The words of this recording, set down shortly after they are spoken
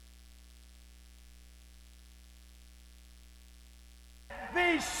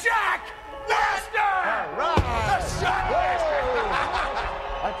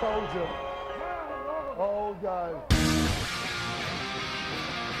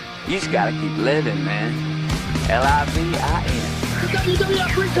You just gotta keep living, man. Livin. The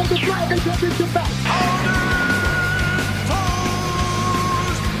WWF brings up the Flag and Championship back.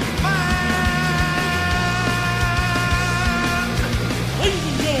 Ladies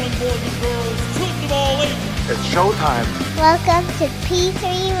and gentlemen, boys and girls, children of all ages. It's showtime. Welcome to P3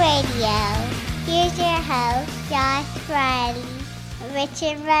 Radio. Here's your host, Josh Riley,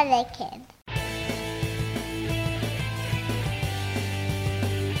 Richard Mulliken.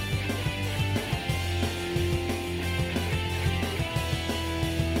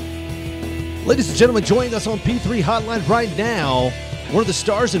 Ladies and gentlemen, joining us on P3 Hotline right now, one of the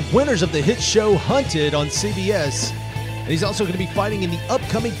stars and winners of the hit show Hunted on CBS. And he's also going to be fighting in the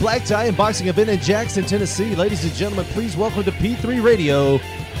upcoming Black Tie and Boxing event in Jackson, Tennessee. Ladies and gentlemen, please welcome to P3 Radio,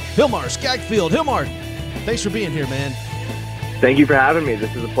 Hilmar Skagfield. Hilmar, thanks for being here, man. Thank you for having me.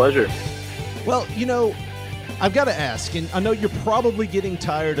 This is a pleasure. Well, you know, I've got to ask, and I know you're probably getting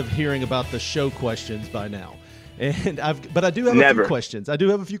tired of hearing about the show questions by now. But I do have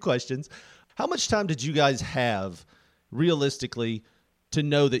a few questions. How much time did you guys have, realistically, to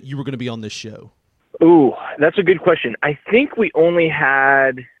know that you were going to be on this show? Ooh, that's a good question. I think we only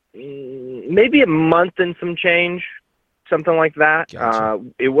had maybe a month and some change, something like that. Gotcha.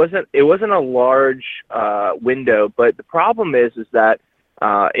 It wasn't a large window, but the problem is that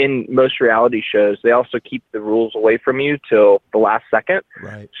in most reality shows, they also keep the rules away from you till the last second.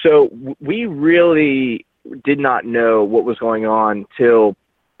 Right. So we really did not know what was going on till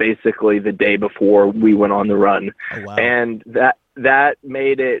basically the day before we went on the run. Oh, wow. And that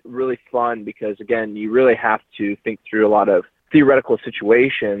made it really fun because, again, you really have to think through a lot of theoretical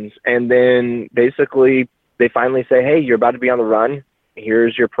situations. And then basically they finally say, hey, you're about to be on the run.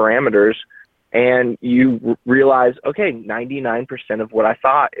 Here's your parameters. And you realize, okay, 99% of what I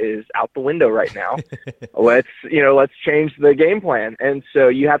thought is out the window right now. Let's change the game plan. And so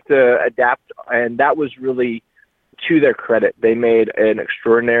you have to adapt. And that was really, to their credit, they made an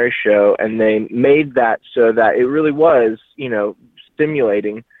extraordinary show, and they made that so that it really was,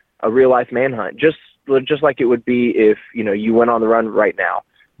 simulating a real life manhunt, just like it would be if, you went on the run right now.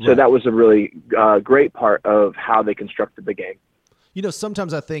 So Right. that was a really great part of how they constructed the game.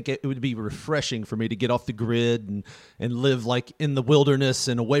 Sometimes I think it would be refreshing for me to get off the grid and live like in the wilderness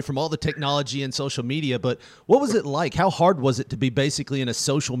and away from all the technology and social media. But what was it like? How hard was it to be basically in a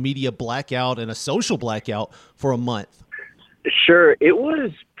social media blackout and a social blackout for a month? Sure. It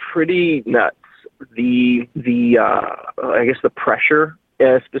was pretty nuts. I guess the pressure,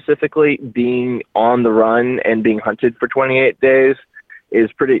 specifically being on the run and being hunted for 28 days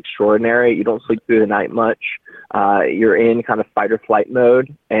is pretty extraordinary. You don't sleep through the night much. You're in kind of fight or flight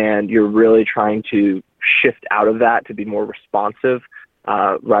mode, and you're really trying to shift out of that to be more responsive,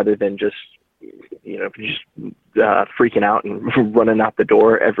 rather than just freaking out and running out the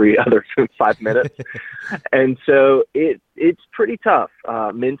door every other 5 minutes. And so it's pretty tough.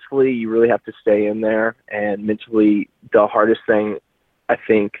 Mentally, you really have to stay in there, and mentally, the hardest thing I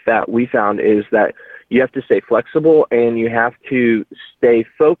think that we found is that you have to stay flexible and you have to stay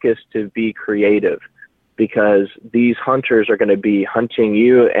focused to be creative, because these hunters are going to be hunting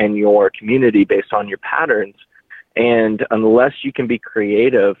you and your community based on your patterns. And unless you can be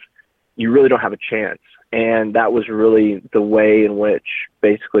creative, you really don't have a chance. And that was really the way in which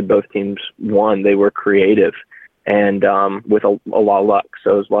basically both teams won. They were creative and with a lot of luck.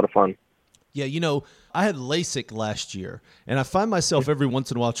 So it was a lot of fun. Yeah, I had LASIK last year, and I find myself every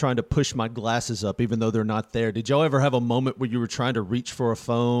once in a while trying to push my glasses up even though they're not there. Did y'all ever have a moment where you were trying to reach for a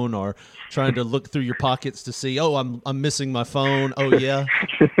phone or trying to look through your pockets to see, oh, I'm missing my phone? Oh, yeah?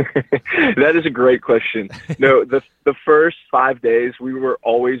 That is a great question. No, the first 5 days, we were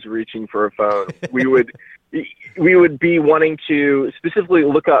always reaching for a phone. We would be wanting to specifically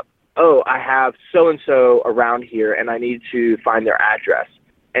look up, oh, I have so-and-so around here, and I need to find their address.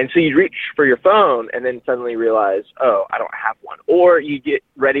 And so you reach for your phone and then suddenly realize, oh, I don't have one. Or you get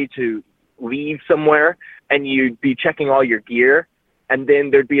ready to leave somewhere and you'd be checking all your gear. And then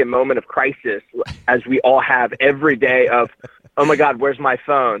there'd be a moment of crisis, as we all have every day, of, oh, my God, where's my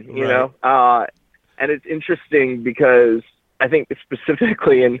phone? You know? And it's interesting because I think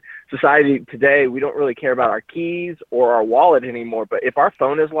specifically in society today, we don't really care about our keys or our wallet anymore. But if our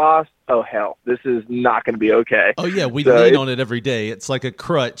phone is lost, oh, hell, this is not going to be okay. Oh, yeah, we lean on it every day. It's like a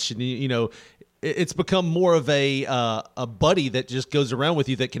crutch. And, It's become more of a buddy that just goes around with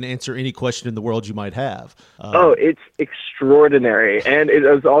you that can answer any question in the world you might have. It's extraordinary. And it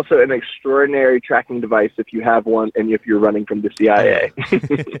is also an extraordinary tracking device if you have one and if you're running from the CIA.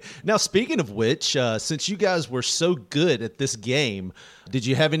 Now, speaking of which, since you guys were so good at this game, did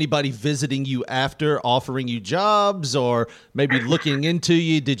you have anybody visiting you after, offering you jobs, or maybe looking into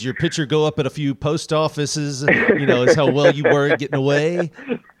you? Did your picture go up at a few post offices, as how well you were getting away?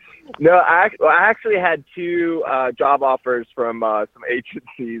 No, I actually had 2 job offers from some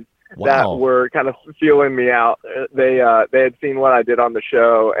agencies that were kind of feeling me out. They had seen what I did on the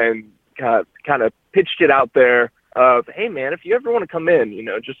show and kind of pitched it out there of, hey man, if you ever want to come in,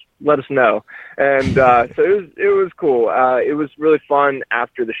 just let us know. And so it was cool. It was really fun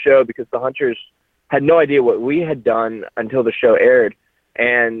after the show because the Hunters had no idea what we had done until the show aired,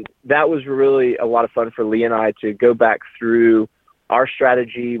 and that was really a lot of fun for Lee and I to go back through our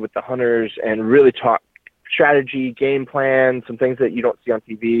strategy with the Hunters and really talk strategy, game plan, some things that you don't see on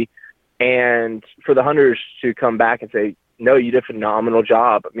TV. And for the Hunters to come back and say, no, you did a phenomenal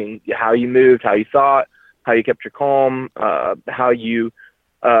job. I mean, how you moved, how you thought, how you kept your calm, how you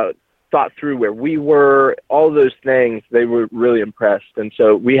thought through where we were, all those things, they were really impressed. And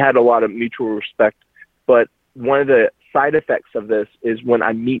so we had a lot of mutual respect. But one of the side effects of this is when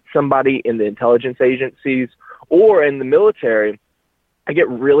I meet somebody in the intelligence agencies or in the military, I get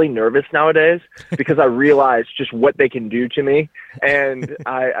really nervous nowadays because I realize just what they can do to me. And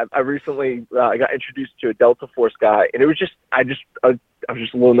I recently got introduced to a Delta Force guy, and it was just, I was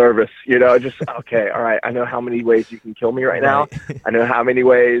just a little nervous, okay, all right, I know how many ways you can kill me right now. I know how many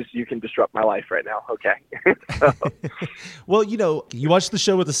ways you can disrupt my life right now. Okay. Well, you watch the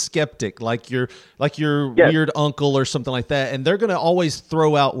show with a skeptic, like your weird uncle or something like that, and they're going to always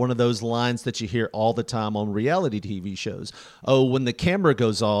throw out one of those lines that you hear all the time on reality TV shows. Oh, when the camera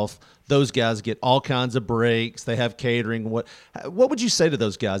goes off, those guys get all kinds of breaks. They have catering. What would you say to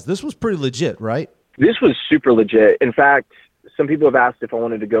those guys? This was pretty legit, right? This was super legit. In fact, some people have asked if I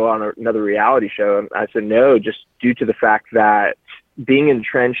wanted to go on another reality show, and I said no, just due to the fact that being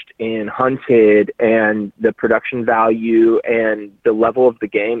entrenched in Hunted and the production value and the level of the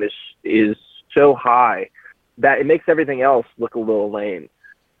game is so high that it makes everything else look a little lame.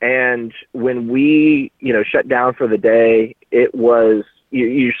 And when we, shut down for the day, it was,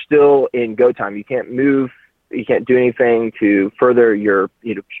 you're still in go time. You can't move. You can't do anything to further your,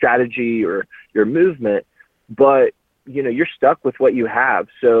 strategy or your movement, but you're stuck with what you have.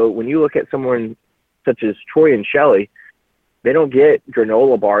 So when you look at someone such as Troy and Shelley, they don't get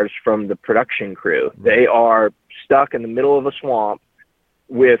granola bars from the production crew. They are stuck in the middle of a swamp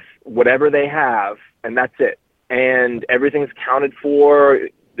with whatever they have, and that's it. And everything's accounted for.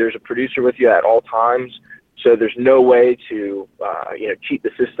 There's a producer with you at all times. So there's no way to, cheat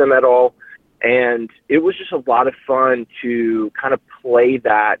the system at all. And it was just a lot of fun to kind of play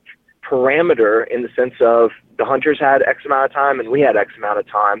that parameter in the sense of the Hunters had X amount of time and we had X amount of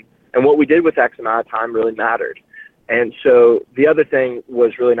time. And what we did with X amount of time really mattered. And so the other thing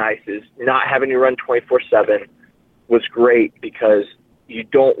was really nice is not having to run 24/7 was great because you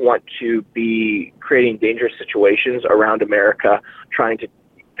don't want to be creating dangerous situations around America trying to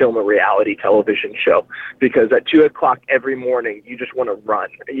film a reality television show, because at 2:00 every morning, you just want to run.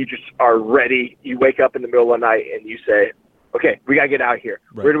 You just are ready. You wake up in the middle of the night and you say, okay, we got to get out of here.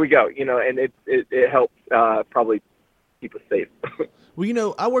 Right. Where do we go? And it helps probably keep us safe.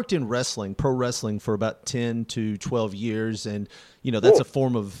 Well, I worked in wrestling, pro wrestling, for about 10 to 12 years. And, that's a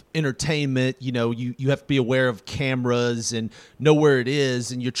form of entertainment. You have to be aware of cameras and know where it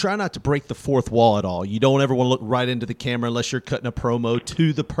is. And you try not to break the fourth wall at all. You don't ever want to look right into the camera unless you're cutting a promo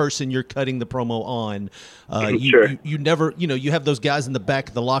to the person you're cutting the promo on. Sure. You never, you have those guys in the back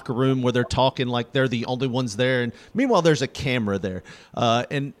of the locker room where they're talking like they're the only ones there. And meanwhile, there's a camera there.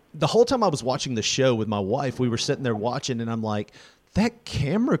 And the whole time I was watching the show with my wife, we were sitting there watching, and I'm like, that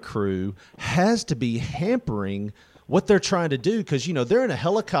camera crew has to be hampering what they're trying to do, because, they're in a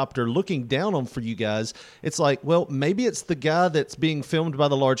helicopter looking down on for you guys. It's like, well, maybe it's the guy that's being filmed by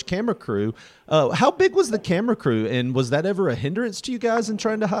the large camera crew. How big was the camera crew, and was that ever a hindrance to you guys in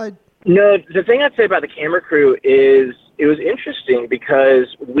trying to hide? No, the thing I'd say about the camera crew is it was interesting because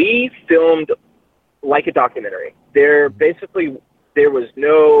we filmed like a documentary. There was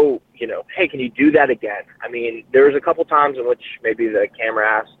no, hey, can you do that again? I mean, there was a couple times in which maybe the camera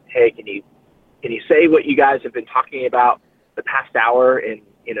asked, hey, can you say what you guys have been talking about the past hour in,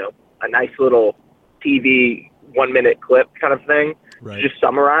 a nice little TV 1-minute clip kind of thing, right, just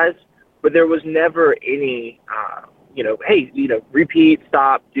summarize. But there was never any, hey, repeat,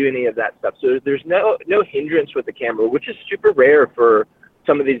 stop, do any of that stuff. So there's no hindrance with the camera, which is super rare for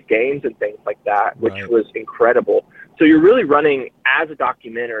some of these games and things like that, which Right. was incredible. So you're really running as a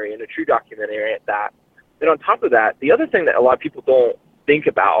documentary, and a true documentary at that. Then on top of that, the other thing that a lot of people don't think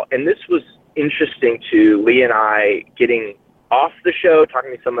about, and this was interesting to Lee and I getting off the show,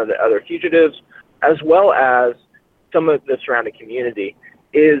 talking to some of the other fugitives, as well as some of the surrounding community,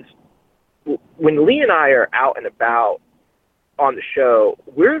 is when Lee and I are out and about on the show,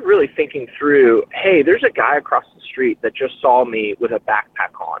 we're really thinking through, hey, there's a guy across the street that just saw me with a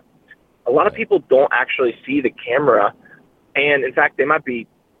backpack on. A lot of people don't actually see the camera, and in fact, they might be,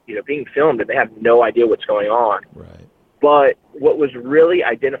 being filmed and they have no idea what's going on. Right. But what was really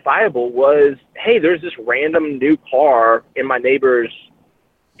identifiable was, hey, there's this random new car in my neighbor's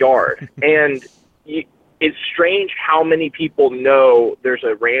yard. And it's strange how many people know there's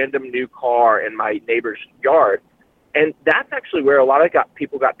a random new car in my neighbor's yard. And that's actually where a lot of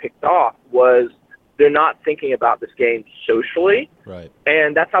people got picked off, was they're not thinking about this game socially. Right.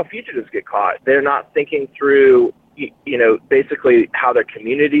 And that's how fugitives get caught. They're not thinking through, basically how their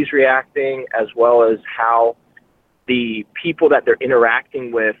community's reacting, as well as how the people that they're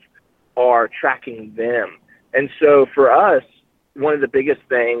interacting with are tracking them. And so for us, one of the biggest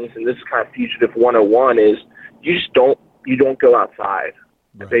things, and this is kind of Fugitive 101, is you don't go outside.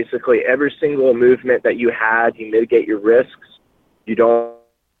 Right. Basically, every single movement that you had, you mitigate your risks. You don't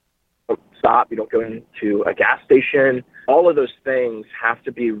stop. You don't go into a gas station. All of those things have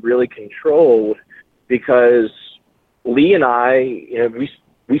to be really controlled, because Lee and I,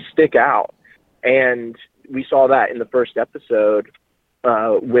 we stick out. And we saw that in the first episode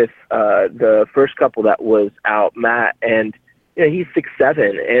with the first couple that was out, Matt, and he's 6'7",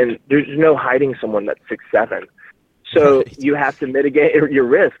 and there's no hiding someone that's 6'7". So Right. you have to mitigate your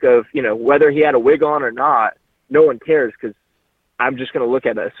risk of, whether he had a wig on or not. No one cares, because I'm just going to look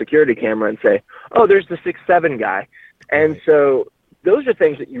at a security camera and say, oh, there's the 6'7" guy. And Right. so those are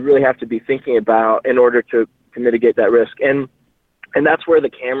things that you really have to be thinking about in order to mitigate that risk. And that's where the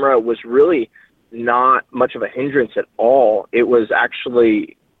camera was really not much of a hindrance at all. It was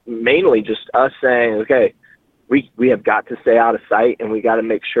actually mainly just us saying, okay, we have got to stay out of sight, and we got to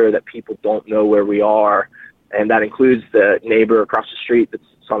make sure that people don't know where we are. And that includes the neighbor across the street that's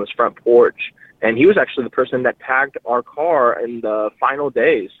on his front porch. And he was actually the person that tagged our car in the final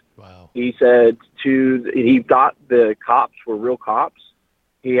days. Wow. He said he thought the cops were real cops.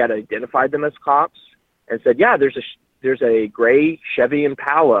 He had identified them as cops and said, yeah, there's a gray Chevy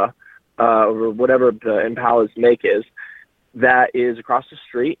Impala, or whatever the Impala's make is, that is across the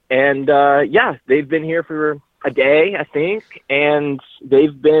street. And they've been here for a day, I think, and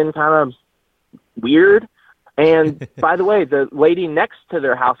they've been kind of weird. And by the way, the lady next to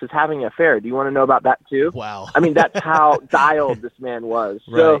their house is having an affair. Do you want to know about that too? Wow. I mean, that's how dialed this man was.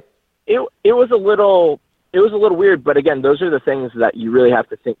 Right. So it was a little weird, but again, those are the things that you really have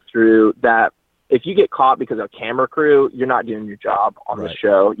to think through, that if you get caught because of camera crew, you're not doing your job on the Right.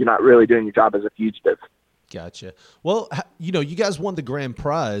 show. You're not really doing your job as a fugitive. Gotcha. Well, you guys won the grand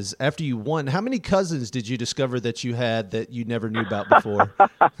prize. After you won, how many cousins did you discover that you had that you never knew about before?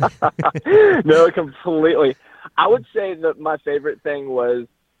 No, completely. I would say that my favorite thing was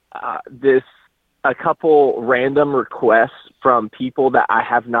a couple random requests from people that I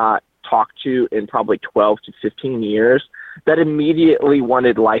have not talked to in probably 12 to 15 years that immediately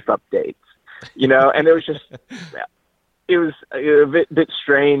wanted life updates, and it was just, it was a bit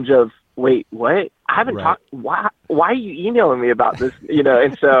strange of, wait, what? I haven't Right. talked. Why are you emailing me about this?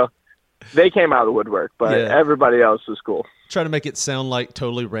 And so they came out of the woodwork, but Yeah. everybody else was cool. Try to make it sound like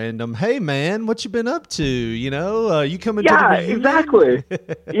totally random. Hey, man, what you been up to? You coming Yeah, to the reunion? exactly.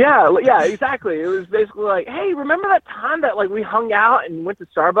 yeah, exactly. It was basically like, hey, remember that time that we hung out and went to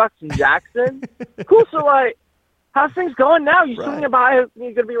Starbucks in Jackson? Cool. So how's things going now? You still Right. nearby?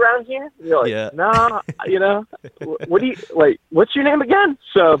 You gonna be around here? And you're like, Yeah. nah. What do you what's your name again?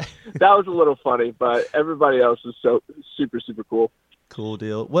 So that was a little funny, but everybody else was so super, super cool. Cool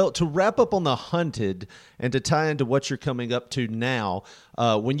deal. Well, to wrap up on The Hunted and to tie into what you're coming up to now,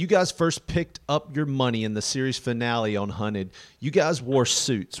 when you guys first picked up your money in the series finale on Hunted, you guys wore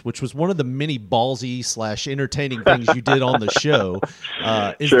suits, which was one of the many ballsy / entertaining things you did on the show.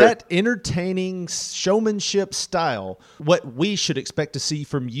 Is Sure. that entertaining showmanship style what we should expect to see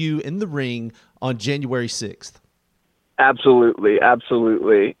from you in the ring on January 6th?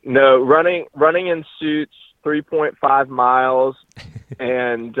 Absolutely. No, running in suits, 3.5 miles,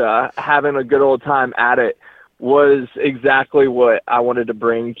 and having a good old time at it was exactly what I wanted to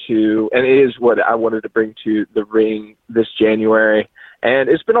bring to, and it is what I wanted to bring to the ring this January. And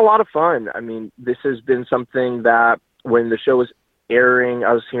it's been a lot of fun. I mean, this has been something that when the show was airing,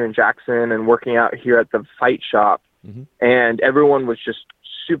 I was here in Jackson and working out here at the fight shop. and everyone was just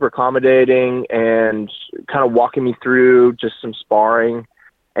super accommodating and kind of walking me through just some sparring.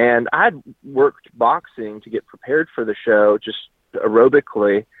 And I had worked boxing to get prepared for the show, just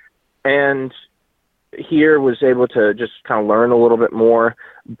aerobically, and here was able to just kind of learn a little bit more.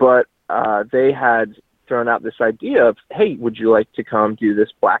 But they had thrown out this idea of, hey, would you like to come do this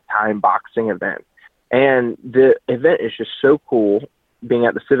black tie boxing event? And the event is just so cool. Being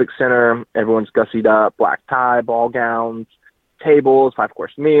at the Civic Center, everyone's gussied up, black tie, ball gowns, tables,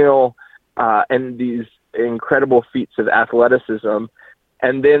 5-course meal, and these incredible feats of athleticism.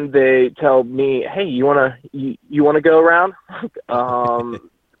 And then they tell me, hey, you wanna go around?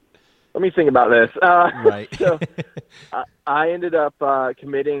 Let me think about this. Right. So I ended up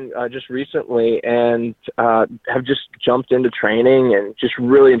committing just recently and have just jumped into training and just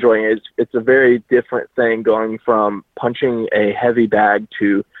really enjoying it. It's a very different thing going from punching a heavy bag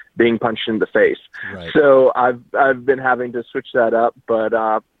to being punched in the face. Right. So I've been having to switch that up, but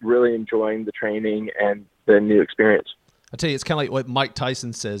really enjoying the training and the new experience. I tell you, it's kind of like what Mike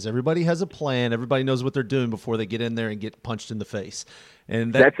Tyson says. Everybody has a plan. Everybody knows what they're doing before they get in there and get punched in the face.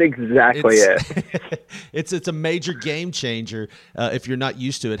 And that's exactly it. It's a major game changer if you're not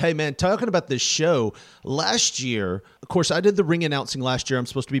used to it. Hey, man, talking about this show, last year, of course, I did the ring announcing last year. I'm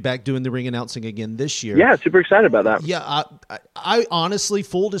supposed to be back doing the ring announcing again this year. Yeah, super excited about that. Yeah, I honestly,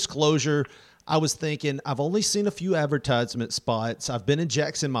 full disclosure, I was thinking, I've only seen a few advertisement spots. I've been in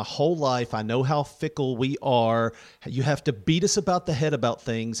Jackson my whole life. I know how fickle we are. You have to beat us about the head about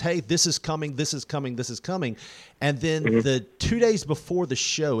things. Hey, this is coming, this is coming, this is coming. And then the 2 days before the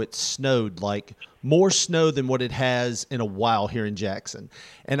show, it snowed, like more snow than what it has in a while here in Jackson.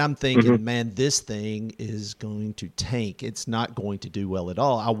 And I'm thinking, man, this thing is going to tank. It's not going to do well at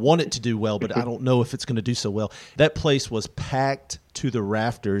all. I want it to do well, but I don't know if it's going to do so well. That place was packed to the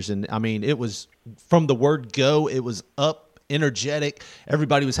rafters. And I mean, it was from the word go, it was up, energetic.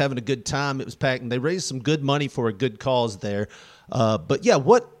 Everybody was having a good time. It was packed, and they raised some good money for a good cause there. But yeah,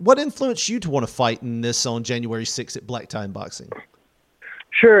 what influenced you to want to fight in this on January 6th at Black Tie Boxing?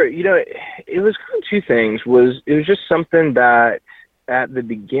 Sure. You know, it was kind of two things. It was just something that at the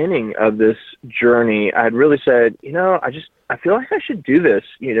beginning of this journey, I had really said, you know, I feel like I should do this,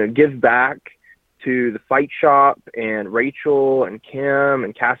 you know, give back to the fight shop and Rachel and Kim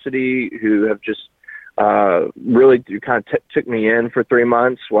and Cassidy, who have just really kind of took me in for 3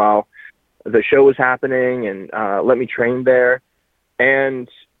 months while the show was happening and let me train there. And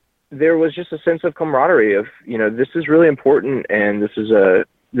there was just a sense of camaraderie of, you know, this is really important, and this is a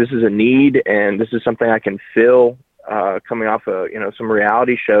need, and this is something I can fill coming off some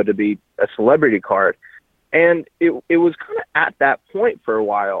reality show to be a celebrity card. And it was kind of at that point for a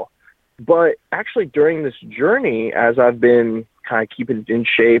while. But actually during this journey, as I've been kind of keeping in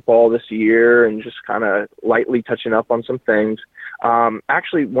shape all this year and just kind of lightly touching up on some things,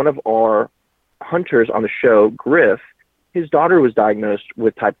 actually one of our hunters on the show, Griff, his daughter was diagnosed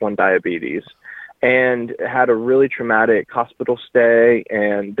with type 1 diabetes and had a really traumatic hospital stay,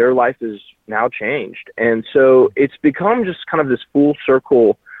 and their life is now changed. And so it's become just kind of this full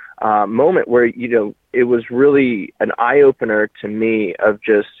circle moment where, you know, it was really an eye-opener to me of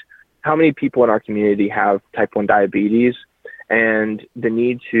just how many people in our community have type 1 diabetes and the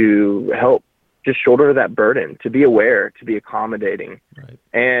need to help just shoulder that burden, to be aware, to be accommodating. Right.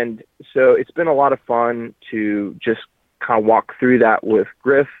 And so it's been a lot of fun to just kind of walk through that with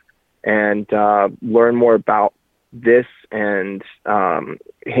Griff and learn more about this and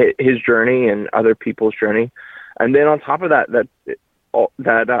his journey and other people's journey. And then on top of that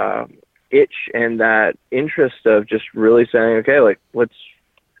itch and that interest of just really saying, okay, like let's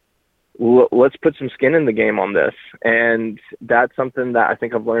put some skin in the game on this. And that's something that I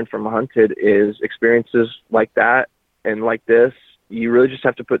think I've learned from Hunted is experiences like that and like this. You really just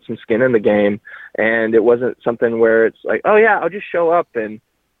have to put some skin in the game. And it wasn't something where it's like, oh yeah, I'll just show up and,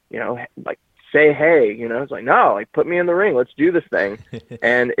 you know, like say, hey, you know, it's like, no, like put me in the ring. Let's do this thing.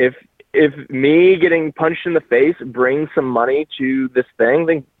 And if me getting punched in the face brings some money to this thing,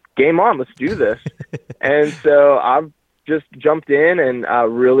 then game on, let's do this. And so I've just jumped in and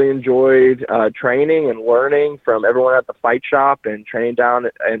really enjoyed training and learning from everyone at the fight shop and training down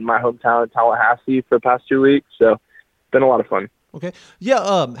in my hometown in Tallahassee for the past 2 weeks. So it's been a lot of fun. Okay.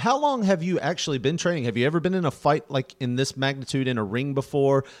 Yeah. How long have you actually been training? Have you ever been in a fight like in this magnitude in a ring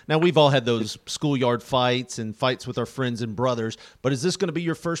before? Now, we've all had those schoolyard fights and fights with our friends and brothers, but is this going to be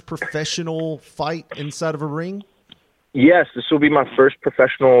your first professional fight inside of a ring? Yes, this will be my first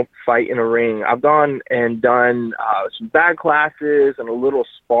professional fight in a ring. I've gone and done some bag classes and a little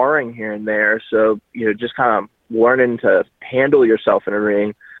sparring here and there. So, you know, just kind of learning to handle yourself in a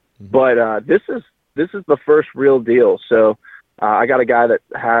ring. Mm-hmm. But this is this is the first real deal. So I got a guy that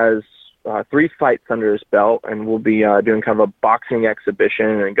has 3 fights under his belt, and we'll be doing kind of a boxing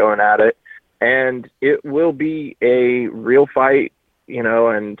exhibition and going at it. And it will be a real fight,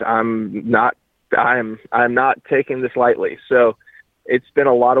 and I'm not taking this lightly. So it's been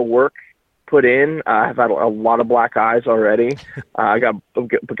a lot of work put in. I've had a lot of black eyes already. I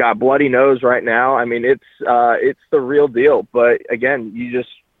got bloody nose right now. I mean, it's the real deal. But again,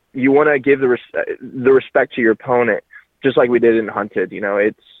 you want to give the respect to your opponent, just like we did in Hunted.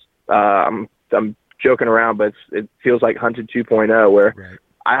 I'm joking around, but it feels like Hunted 2.0, where Right.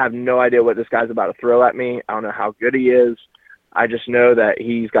 I have no idea what this guy's about to throw at me. I don't know how good he is. I just know that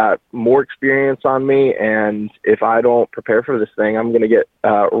he's got more experience on me, and if I don't prepare for this thing, I'm going to get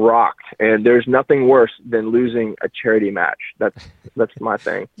rocked. And there's nothing worse than losing a charity match. That's my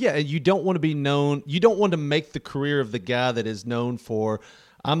thing. Yeah, and you don't want to be known. You don't want to make the career of the guy that is known for,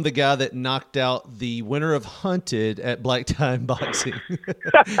 I'm the guy that knocked out the winner of Hunted at Black Time Boxing.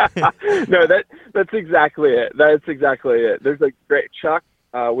 No, that's exactly it. That's exactly it. There's a great Chuck,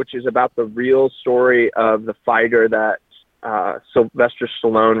 which is about the real story of the fighter that Sylvester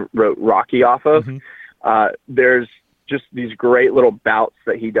Stallone wrote Rocky off of. Mm-hmm. There's just these great little bouts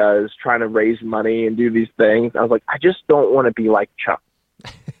that he does trying to raise money and do these things. I was like, I just don't want to be like Chuck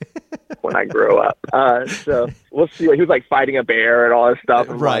when I grow up. So we'll see. He was like fighting a bear and all this stuff.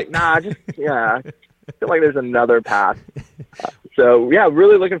 I'm Right. like, I feel like there's another path. So yeah,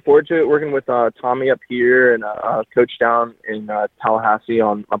 really looking forward to it. Working with Tommy up here and coach down in Tallahassee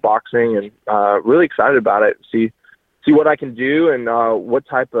on boxing, and really excited about it. See what I can do and what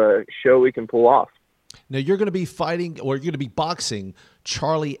type of show we can pull off. Now, you're going to be fighting, or you're going to be boxing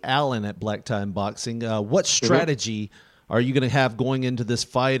Charlie Allen at Black Time Boxing. What strategy are you going to have going into this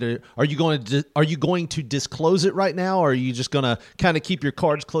fight? Or are you going to disclose it right now, or are you just going to kind of keep your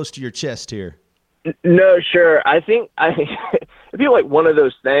cards close to your chest here? No, sure. I think I feel like one of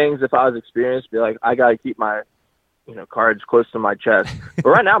those things, if I was experienced, be like, I got to keep my cards close to my chest. But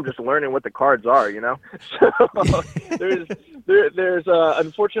right now I'm just learning what the cards are, So there's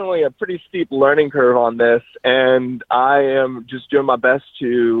unfortunately a pretty steep learning curve on this, and I am just doing my best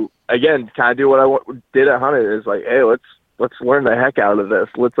to, again, kind of do what I did at Hunted. Is like, hey, let's learn the heck out of this.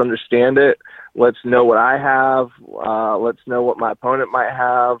 Let's understand it. Let's know what I have. Let's know what my opponent might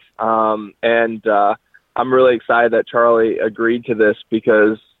have. And I'm really excited that Charlie agreed to this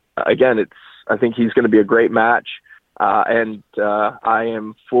because, again, I think he's going to be a great match. And I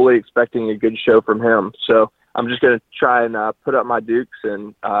am fully expecting a good show from him. So I'm just going to try and put up my dukes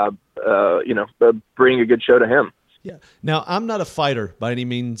and, bring a good show to him. Yeah. Now, I'm not a fighter by any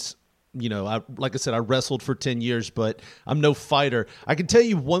means. Like I said, I wrestled for 10 years, but I'm no fighter. I can tell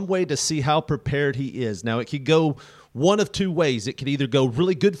you one way to see how prepared he is. Now, it could go one of two ways. It could either go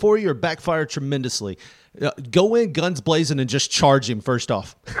really good for you or backfire tremendously. Go in guns blazing and just charge him first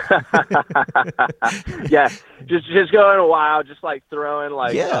off. Yeah, just going wild, just like throwing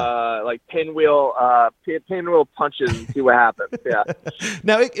like pinwheel punches and see what happens. Yeah.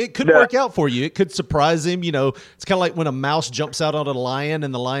 Now it could work out for you. It could surprise him. It's kind of like when a mouse jumps out on a lion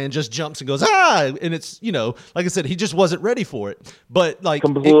and the lion just jumps and goes and it's like I said, he just wasn't ready for it. But like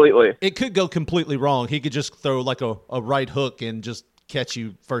completely, it could go completely wrong. He could just throw like a right hook and just catch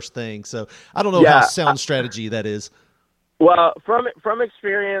you first thing. So I don't know how sound strategy that is. Well, from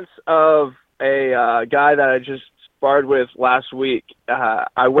experience of a guy that I just sparred with last week,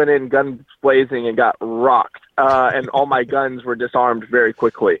 I went in guns blazing and got rocked, and all my guns were disarmed very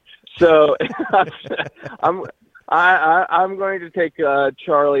quickly. So I'm going to take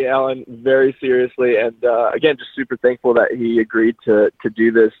Charlie Allen very seriously, and again, just super thankful that he agreed to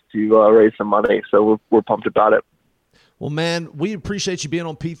do this to raise some money. So we're pumped about it. Well, man, we appreciate you being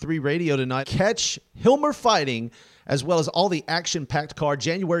on P3 Radio tonight. Catch Hilmer Fighting, as well as all the action-packed card,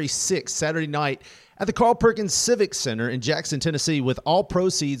 January 6th, Saturday night, at the Carl Perkins Civic Center in Jackson, Tennessee, with all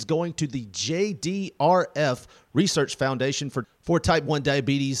proceeds going to the JDRF Research Foundation for Type 1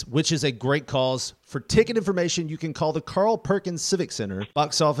 Diabetes, which is a great cause. For ticket information, you can call the Carl Perkins Civic Center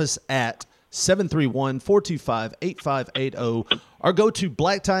box office at 731-425-8580 or go to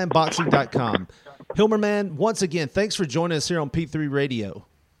blacktimeboxing.com. Hilmer, man, once again, thanks for joining us here on P3 Radio.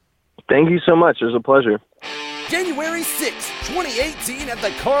 Thank you so much. It was a pleasure. January 6, 2018 at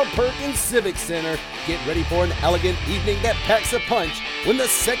the Carl Perkins Civic Center. Get ready for an elegant evening that packs a punch when the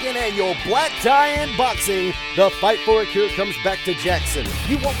second annual Black Tie and Boxing, the Fight for a Cure, comes back to Jackson.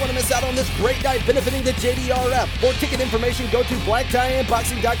 You won't want to miss out on this great night benefiting the JDRF. For ticket information, go to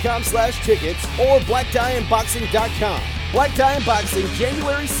blacktieandboxing.com/tickets or blacktieandboxing.com. Black Tie and Boxing,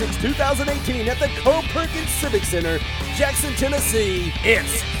 January 6, 2018 at the Carl Perkins Civic Center, Jackson, Tennessee.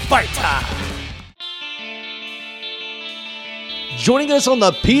 It's fight time! Joining us on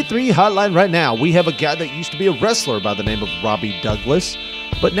the P3 hotline right now, we have a guy that used to be a wrestler by the name of Robbie Douglas,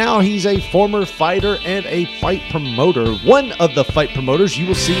 but now he's a former fighter and a fight promoter. One of the fight promoters you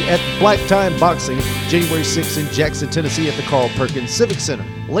will see at Black Time Boxing, January 6th in Jackson, Tennessee at the Carl Perkins Civic Center.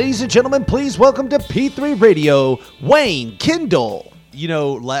 Ladies and gentlemen, please welcome to P3 Radio, Wayne Kendall. You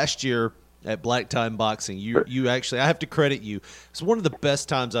know, last year at Black Time Boxing, you actually, I have to credit you. It's one of the best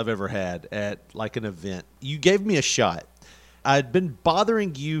times I've ever had at like an event. You gave me a shot. I'd been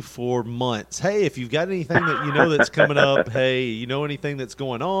bothering you for months. Hey, if you've got anything that you know that's coming up, hey, you know anything that's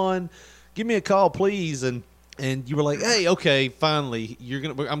going on, give me a call, please. And you were like, hey, okay, finally,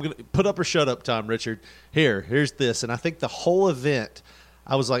 I'm gonna put up or shut up time, Richard. Here's this. And I think the whole event,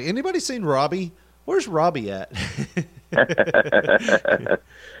 I was like, anybody seen Robbie? Where's Robbie at?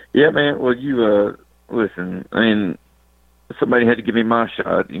 Yeah, man. Well, you listen. I mean, somebody had to give me my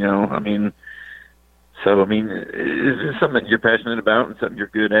shot. You know, I mean. So, I mean, it's something you're passionate about and something you're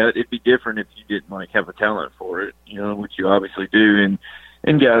good at. It'd be different if you didn't, like, have a talent for it, you know, which you obviously do.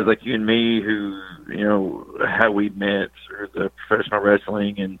 And guys like you and me who, you know, how we met through the professional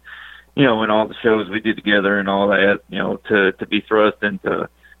wrestling and, you know, and all the shows we did together and all that, you know, to be thrust into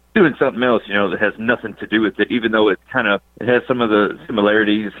doing something else, you know, that has nothing to do with it, even though it has some of the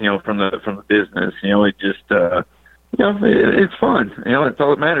similarities, you know, from the business, you know, it just, you know, it's fun. You know, it's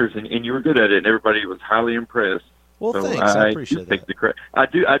all that matters, and you were good at it, and everybody was highly impressed. Well, so thanks. I appreciate that. I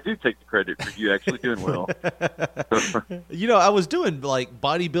do take the credit for you actually doing well. You know, I was doing like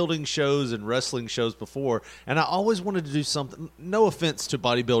bodybuilding shows and wrestling shows before, and I always wanted to do something. No offense to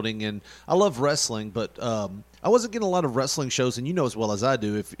bodybuilding, and I love wrestling, but I wasn't getting a lot of wrestling shows, and you know as well as I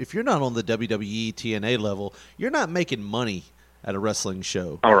do, if you're not on the WWE TNA level, you're not making money at a wrestling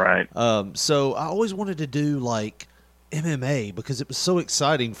show. All right. So I always wanted to do like MMA because it was so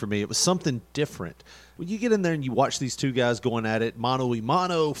exciting for me. It was something different. When you get in there and you watch these two guys going at it, mano a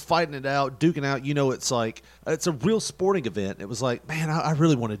mano, fighting it out, duking out, you know, it's like, it's a real sporting event. It was like, man, I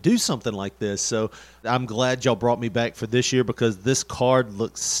really want to do something like this. So I'm glad y'all brought me back for this year because this card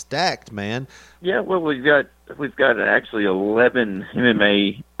looks stacked, man. Yeah, well, we've got actually 11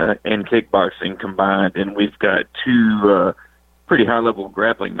 MMA and kickboxing combined, and we've got two pretty high-level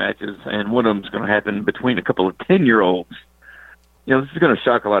grappling matches, and one of them's going to happen between a couple of 10-year-olds. You know, this is going to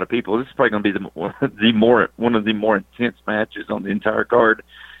shock a lot of people. This is probably going to be one of the more intense matches on the entire card.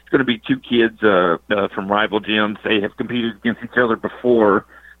 It's going to be two kids from rival gyms. They have competed against each other before.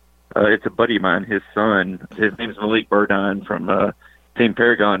 It's a buddy of mine, his son. His name's Malik Burdine from Team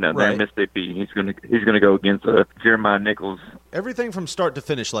Paragon down there in Mississippi. He's going to go against Jeremiah Nichols. Everything from start to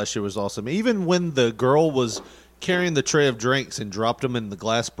finish last year was awesome. Even when the girl was carrying the tray of drinks and dropped them and the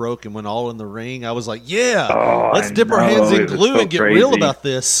glass broke and went all in the ring, I was like, let's dip our hands in glue and get real about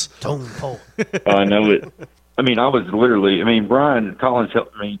this. Tone Pole. I know it. I mean, Brian Collins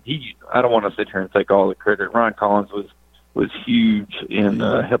helped me. I don't want to sit here and take all the credit. Brian Collins was huge in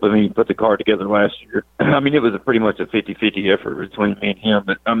helping me put the card together last year. I mean, it was pretty much a 50-50 effort between me and him.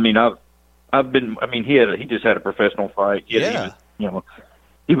 But I mean, he just had a professional fight.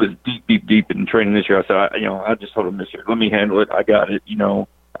 He was deep in training this year. I said, I just told him this year, let me handle it. I got it. You know,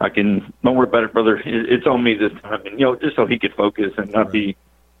 don't worry about it, brother. It's on me this time. And, you know, just so he could focus and not be,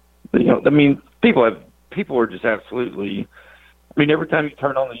 you know, I mean, people are just absolutely, I mean, every time you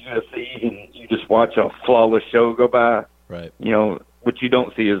turn on the UFC and you just watch a flawless show go by, right? You know, what you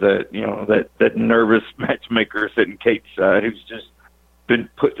don't see is that nervous matchmaker sitting cage side who's just been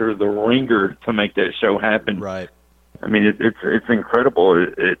put through the ringer to make that show happen. Right. I mean, it's incredible.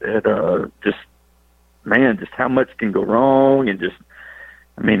 Just how much can go wrong, and just,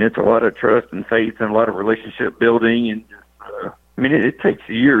 I mean, it's a lot of trust and faith and a lot of relationship building, and it takes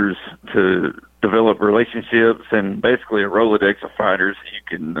years to develop relationships and basically a Rolodex of fighters you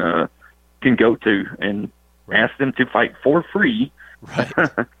can go to and ask them to fight for free. Right.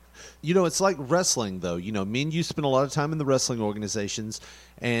 You know, it's like wrestling, though. You know, me and you spent a lot of time in the wrestling organizations,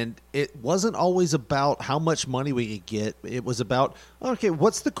 and it wasn't always about how much money we could get. It was about, okay,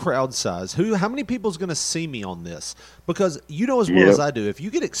 what's the crowd size? How many people's going to see me on this? Because you know as well as I do, if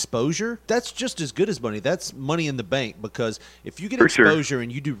you get exposure, that's just as good as money. That's money in the bank, because if you get exposure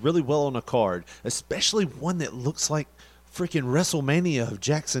and you do really well on a card, especially one that looks like freaking WrestleMania of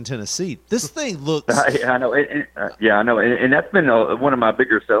Jackson, Tennessee. This thing looks... I know. I know. And that's been one of my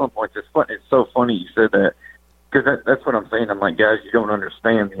bigger selling points. It's fun. It's so funny you said that, because that's what I'm saying. I'm like, guys, you don't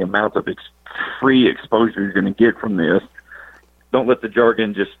understand the amount of free exposure you're going to get from this. Don't let the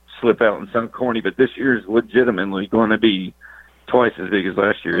jargon just slip out and sound corny, but this year is legitimately going to be twice as big as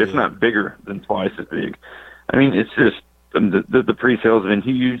last year. It's not bigger than twice as big. I mean, it's just the pre-sales have been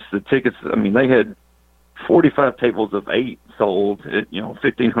huge. The tickets, I mean, they had 45 tables of 8 sold at,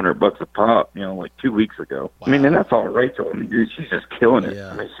 $1,500 a pop, like 2 weeks ago. Wow. I mean, and that's all Rachel. I mean, dude, she's just killing it.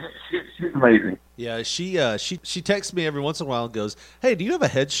 Yeah. I mean, she's amazing. Yeah, she texts me every once in a while and goes, "Hey, do you have a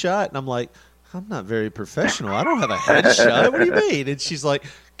headshot?" And I'm like, "I'm not very professional. I don't have a headshot. What do you mean?" And she's like,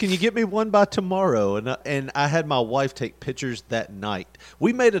 "Can you get me one by tomorrow?" And I had my wife take pictures that night.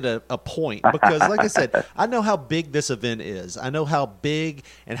 We made it a point because, like I said, I know how big this event is. I know how big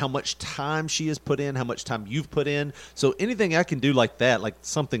and how much time she has put in, how much time you've put in. So anything I can do like that, like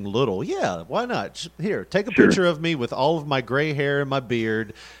something little, yeah, why not? Here, take a picture of me with all of my gray hair and my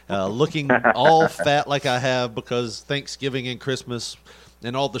beard, looking all fat like I have because Thanksgiving and Christmas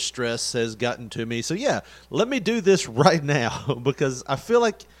and all the stress has gotten to me. So, yeah, let me do this right now because I feel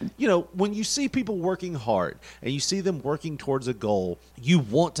like, when you see people working hard and you see them working towards a goal, you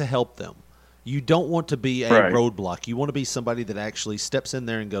want to help them. You don't want to be a roadblock. You want to be somebody that actually steps in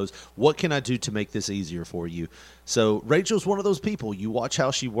there and goes, what can I do to make this easier for you? So Rachel's one of those people. You watch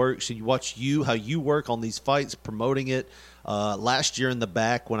how she works and you watch how you work on these fights, promoting it. Last year in the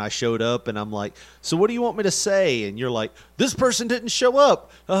back when I showed up and I'm like, so what do you want me to say? And you're like, this person didn't show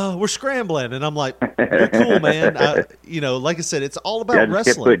up. We're scrambling. And I'm like, you're cool, man. Like I said, it's all about just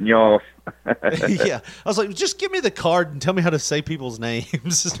wrestling. Kept putting you off. Yeah. I was like, just give me the card and tell me how to say people's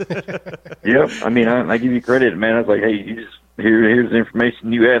names. Yep. I mean, I give you credit, man. I was like, hey, here's the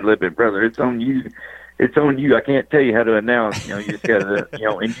information you ad-lib it, brother. It's on you. It's on you. I can't tell you how to announce. You just got to,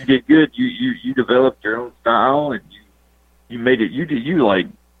 and you did good. You developed your own style and you made it. You like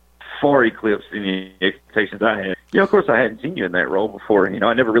far eclipsed any expectations I had. Of course, I hadn't seen you in that role before.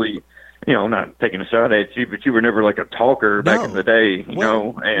 I never really, I'm not taking a shot at you, but you were never like a talker back in the day.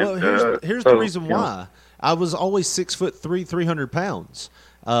 Here's the reason why. I was always 6'3", 300 pounds.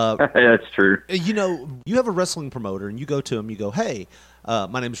 That's true. You have a wrestling promoter, and you go to him. You go, hey.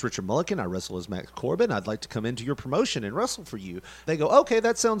 My name is Richard Mulliken. I wrestle as Max Corbin. I'd like to come into your promotion and wrestle for you. They go, okay,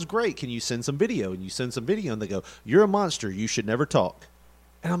 that sounds great. Can you send some video? And you send some video, and they go, you're a monster. You should never talk.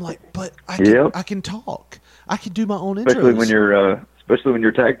 And I'm like, but I can talk. I can do my own intros. Especially when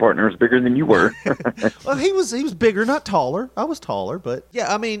your tag partner is bigger than you were. Well, he was bigger, not taller. I was taller, but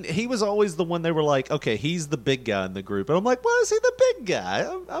yeah, I mean, he was always the one they were like, okay, he's the big guy in the group. And I'm like, why is he the big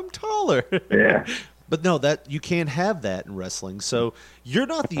guy? I'm taller. Yeah. But no, that you can't have that in wrestling. So you're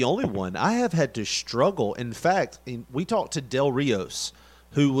not the only one. I have had to struggle. In fact, we talked to Del Rios,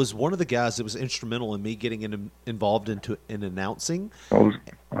 who was one of the guys that was instrumental in me getting involved in announcing. I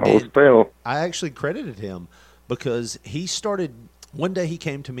actually credited him because he started – one day he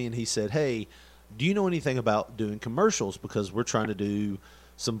came to me and he said, hey, do you know anything about doing commercials? Because we're trying to do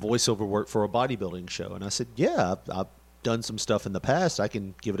some voiceover work for a bodybuilding show. And I said, yeah, I've done some stuff in the past. I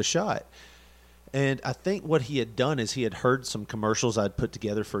can give it a shot. And I think what he had done is he had heard some commercials I'd put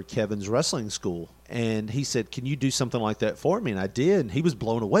together for Kevin's wrestling school. And he said, can you do something like that for me? And I did. And he was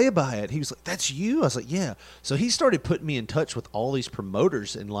blown away by it. He was like, that's you? I was like, yeah. So he started putting me in touch with all these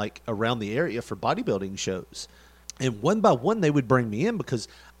promoters in around the area for bodybuilding shows. And one by one, they would bring me in because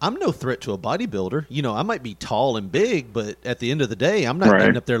I'm no threat to a bodybuilder. I might be tall and big, but at the end of the day, I'm not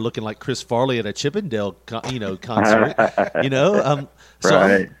getting up there looking like Chris Farley at a Chippendale, concert.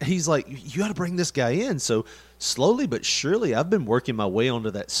 So he's like, you got to bring this guy in. So slowly but surely, I've been working my way onto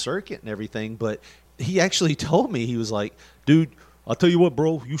that circuit and everything. But he actually told me, he was like, dude, I'll tell you what,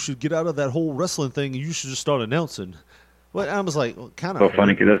 bro, you should get out of that whole wrestling thing and you should just start announcing. Well, I was like, well, kind of. So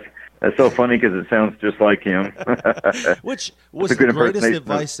funny because that's so funny because it sounds just like him. Which was the greatest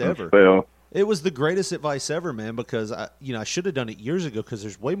advice ever. It was the greatest advice ever, man, because I should have done it years ago because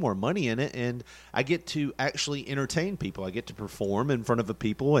there's way more money in it, and I get to actually entertain people. I get to perform in front of the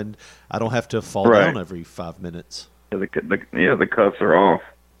people, and I don't have to fall down every 5 minutes. Yeah, the cuffs are off.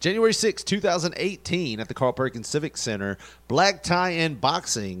 January 6, 2018, at the Carl Perkins Civic Center, Black Tie and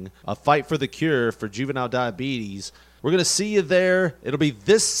Boxing, a fight for the cure for juvenile diabetes. We're going to see you there. It'll be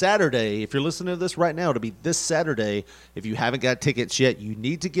this Saturday. If you're listening to this right now, it'll be this Saturday. If you haven't got tickets yet, you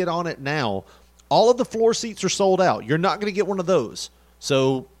need to get on it now. All of the floor seats are sold out. You're not going to get one of those.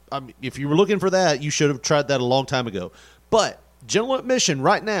 So if you were looking for that, you should have tried that a long time ago. But general admission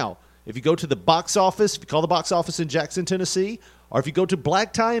right now, if you go to the box office, if you call the box office in Jackson, Tennessee, or if you go to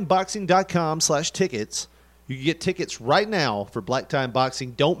blacktieandboxing.com/tickets, you can get tickets right now for Black Tie and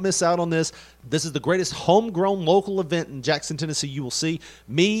Boxing. Don't miss out on this. This is the greatest homegrown local event in Jackson, Tennessee you will see.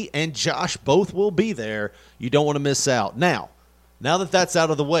 Me and Josh both will be there. You don't want to miss out. Now that that's out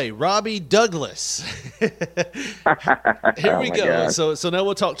of the way, Robbie Douglas. Here we go. So now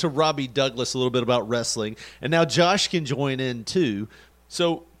we'll talk to Robbie Douglas a little bit about wrestling. And now Josh can join in too.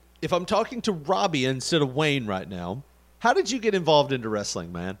 So if I'm talking to Robbie instead of Wayne right now, how did you get involved into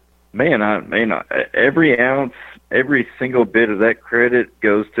wrestling, man? every ounce, every single bit of that credit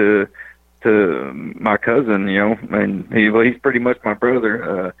goes to my cousin, and he's pretty much my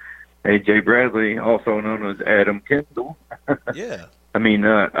brother, AJ Bradley, also known as Adam Kendall. Yeah. I mean,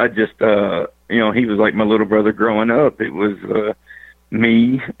 I just, he was like my little brother growing up. It was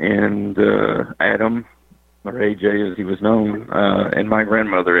me and Adam, or AJ as he was known, and my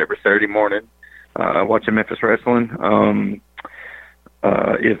grandmother every Saturday morning watching Memphis wrestling.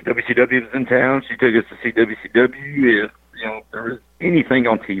 If WCW was in town, she took us to see WCW. If there was anything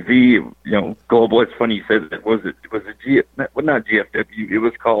on TV, Global. It's funny you said that. Was it not GFW? It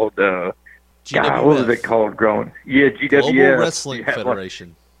was called GWF. what was it called growing? Yeah, GWF. Global Wrestling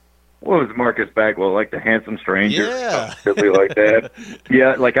Federation. What was Marcus Bagwell, like the handsome stranger? Yeah. Something like that.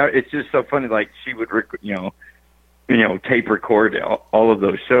 Yeah, it's just so funny. Like she would, tape record all of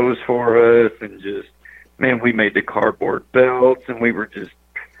those shows for us, and just, man, we made the cardboard belts, and we were just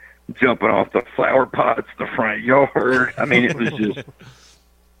jumping off the flower pots in the front yard. I mean, it was just.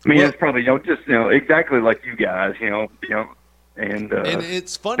 It's probably exactly like you guys, and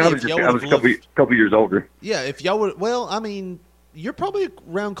it's funny I was a couple years older. Yeah, if y'all would. Well, I mean, you're probably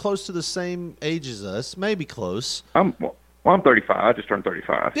around close to the same age as us, maybe close. I'm 35. I just turned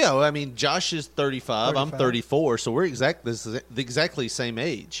 35. Yeah, well, I mean, Josh is 35. I'm 34, so we're the exactly same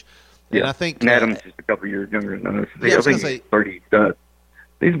age. And yeah. I think and Adam's just a couple years younger than us. Yeah, I think he's 30.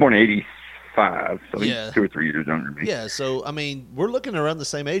 He's born in 85, so he's 2 or 3 years younger than me. Yeah, so, I mean, we're looking around the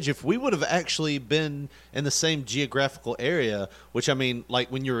same age. If we would have actually been in the same geographical area, which, I mean,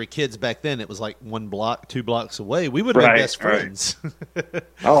 like when you were kids back then, it was like 1 block, 2 blocks away, we would have been best friends. Right.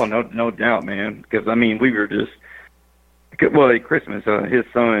 Oh, no doubt, man. Because, I mean, we were just, well, at Christmas, his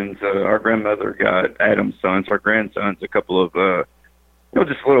sons, our grandmother got Adam's sons, our grandsons, a couple of,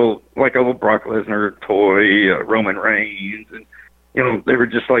 just a little Brock Lesnar toy, Roman Reigns, and, they were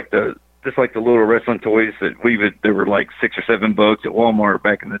just like the little wrestling toys that they were like $6 or $7 at Walmart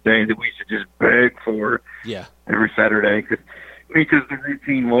back in the day that we used to just beg for every Saturday. Because the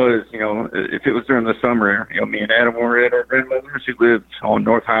routine was, if it was during the summer, me and Adam were at our grandmother's who lived on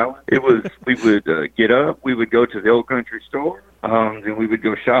North Highland. It was, we would get up, we would go to the old country store, then we would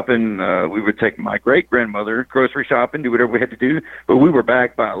go shopping. We would take my great-grandmother grocery shopping, do whatever we had to do, but we were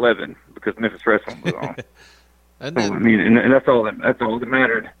back by 11 because Memphis Wrestling was on. And that's all that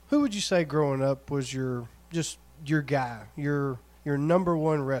mattered. Who would you say growing up was your guy, your number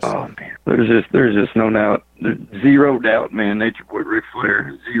one wrestler? Oh man, there's just no doubt, zero doubt, man. Nature Boy Ric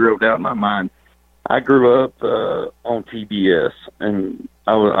Flair, zero doubt in my mind. I grew up on TBS, and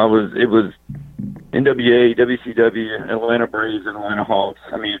it was NWA, WCW, Atlanta Braves, and Atlanta Hawks.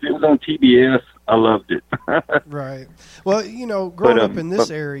 I mean, if it was on TBS, I loved it. Right. Well, growing up in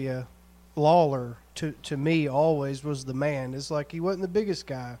this area, Lawler, to me, always was the man. It's like he wasn't the biggest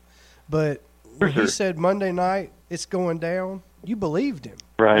guy, but when he said Monday night it's going down, you believed him.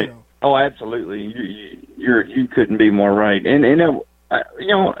 Right. Oh, absolutely. You couldn't be more right. And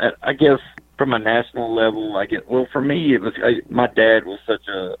I guess from a national level, for me, it was my dad was such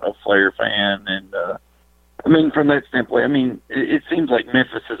a Flair fan, and I mean, from that standpoint, I mean, it seems like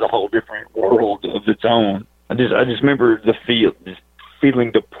Memphis is a whole different world of its own. I just remember just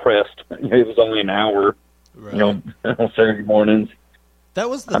feeling depressed. It was only an hour, right, on Saturday mornings. That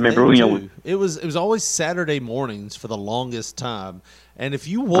was the thing, too. It was always Saturday mornings for the longest time. And if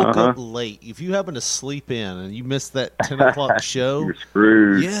you woke up late, if you happened to sleep in and you missed that 10 o'clock show, you're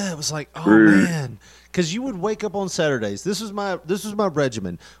screwed. Yeah, it was like, screwed. Oh, man. Because you would wake up on Saturdays. This was my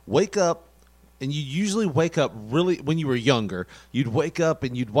regimen. Wake up, and you usually wake up really, when you were younger, you'd wake up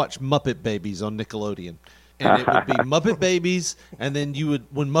and you'd watch Muppet Babies on Nickelodeon. And it would be Muppet Babies, and then you would,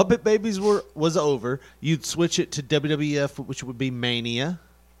 when Muppet Babies was over, you'd switch it to WWF, which would be Mania,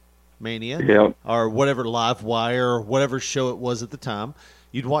 yep, or whatever, Live Wire, or whatever show it was at the time.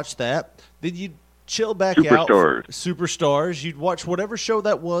 You'd watch that. Then you'd chill back out. Superstars. You'd watch whatever show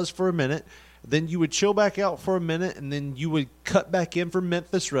that was for a minute. Then you would chill back out for a minute, and then you would cut back in for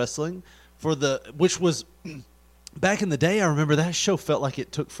Memphis Wrestling, which was... Back in the day, I remember that show felt like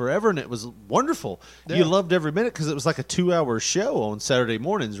it took forever, and it was wonderful. Yeah. You loved every minute because it was like a 2-hour show on Saturday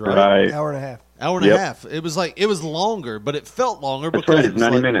mornings, right? Right. Hour and a half. Hour and a half. It was longer, but it felt longer because it was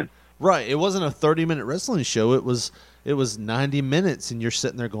 90 minutes. Right. It wasn't a 30-minute wrestling show. It was 90 minutes, and you're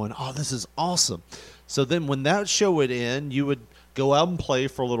sitting there going, "Oh, this is awesome." So then, when that show would end, you would go out and play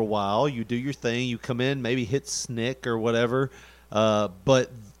for a little while. You do your thing. You come in, maybe hit Snick or whatever,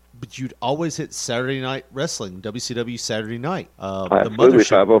 but you'd always hit Saturday Night Wrestling, WCW Saturday Night. Absolutely,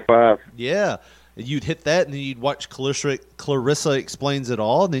 505. Yeah. You'd hit that, and then you'd watch Clarissa Explains It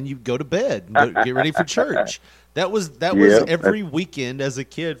All, and then you'd go to bed and get ready for church. That was every weekend as a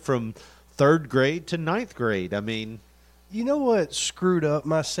kid from 3rd grade to 9th grade. I mean, you know what screwed up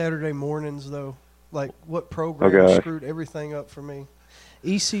my Saturday mornings though? Like what program screwed everything up for me?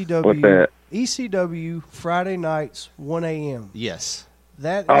 ECW. What's that? ECW Friday nights 1 a.m. Yes.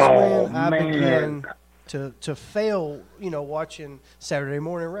 That is when I began to fail, watching Saturday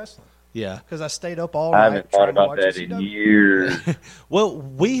morning wrestling. Yeah. Because I stayed up all night. I haven't thought about that in years. Well,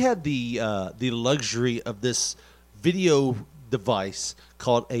 we had the luxury of this video device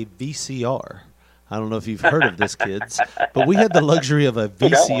called a VCR. I don't know if you've heard of this, kids, but we had the luxury of a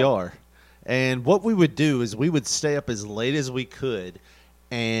VCR. And what we would do is we would stay up as late as we could,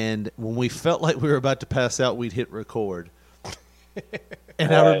 and when we felt like we were about to pass out, we'd hit record.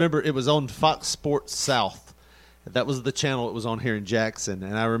 And I remember it was on Fox Sports South. That was the channel it was on here in Jackson.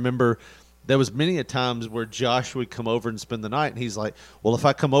 And I remember there was many a times where Josh would come over and spend the night, and he's like, well, if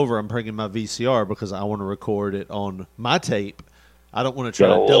I come over, I'm bringing my VCR because I want to record it on my tape. I don't want to try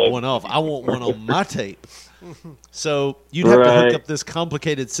to dub one off. I want one on my tape. So you'd have to hook up this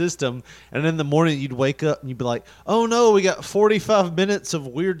complicated system, and in the morning you'd wake up and you'd be like, oh, no, we got 45 minutes of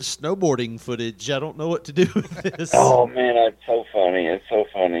weird snowboarding footage. I don't know what to do with this. Oh, man, it's so funny. It's so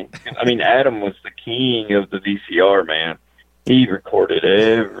funny. I mean, Adam was the king of the VCR, man. He recorded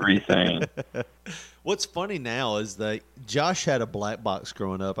everything. What's funny now is that Josh had a black box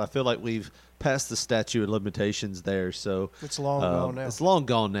growing up. I feel like we've passed the statute of limitations there. So it's long gone now. It's long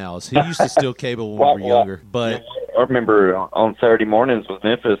gone now. So he used to steal cable when we were younger. But I remember on Saturday mornings with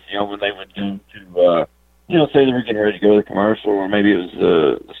Memphis, when they would go to, say they were getting ready to go to the commercial, or maybe it was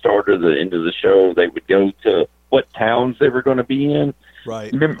the start or the end of the show, they would go to what towns they were going to be in.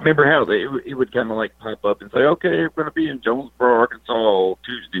 Right. Remember how it would kind of like pop up and say, okay, we're going to be in Jonesboro, Arkansas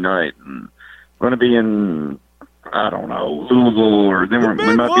Tuesday night, and we're going to be in, I don't know, Louisville, or then we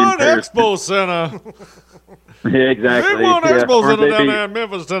might be in Paris. Expo Center. Yeah, exactly. Big One Expo Center down there in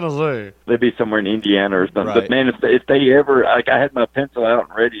Memphis, Tennessee. They'd be somewhere in Indiana or something. Right. But man, if they ever, like, I had my pencil out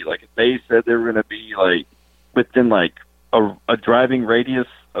and ready, like if they said they were going to be like within like a driving radius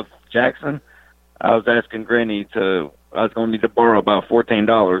of Jackson, I was asking Granny I was going to need to borrow about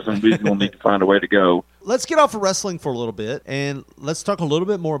 $14, and we was going to need to find a way to go. Let's get off of wrestling for a little bit, and let's talk a little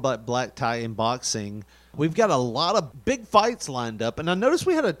bit more about black tie and boxing. We've got a lot of big fights lined up, and I noticed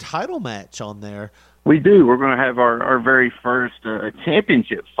we had a title match on there. We do. We're going to have our very first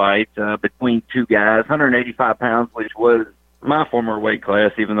championship fight between two guys, 185 pounds, which was my former weight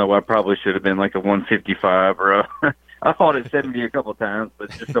class, even though I probably should have been like a 155 or a... I fought at 70 a couple of times, but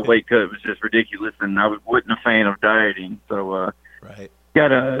just the weight cut was just ridiculous, and I wasn't a fan of dieting. So, right.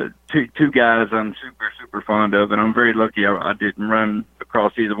 Got two guys I'm super, super fond of, and I'm very lucky I didn't run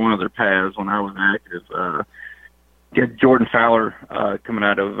across either one of their paths when I was active. Got Jordan Fowler coming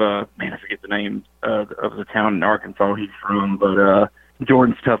out of, I forget the name of the town in Arkansas he's from, but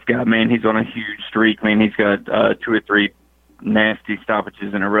Jordan's a tough guy, man. He's on a huge streak, man. He's got 2 or 3 nasty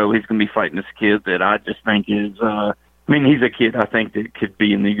stoppages in a row. He's going to be fighting this kid that I just think is... he's a kid I think that could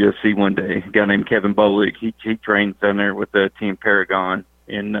be in the UFC one day. A guy named Kevin Bolick. He trains down there with the Team Paragon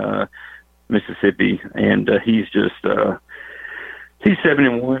in Mississippi, and he's just he's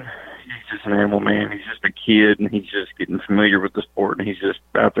 7-1. He's just an animal, man. He's just a kid, and he's just getting familiar with the sport, and he's just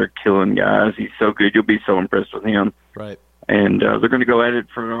out there killing guys. He's so good. You'll be so impressed with him. Right. And they're going to go at it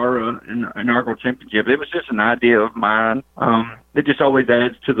for our inaugural championship. It was just an idea of mine. It just always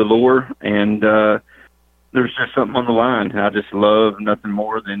adds to the lore, and there's just something on the line. I just love nothing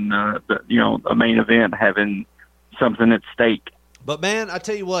more than a main event having something at stake. But man, I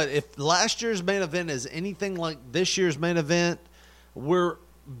tell you what, if last year's main event is anything like this year's main event, we're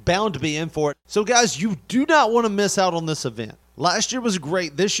bound to be in for it. So guys, you do not want to miss out on this event. Last year was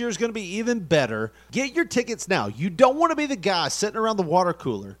great. This year's going to be even better. Get your tickets now. You don't want to be the guy sitting around the water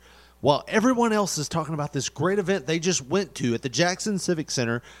cooler while everyone else is talking about this great event they just went to at the Jackson Civic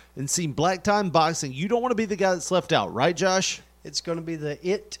Center and seen Black Tie and Boxing. You don't want to be the guy that's left out, right, Josh? It's going to be the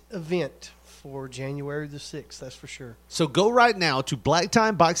event for January the 6th, that's for sure. So go right now to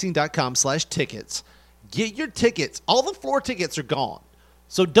blacktimeboxing.com/tickets. Get your tickets. All the floor tickets are gone.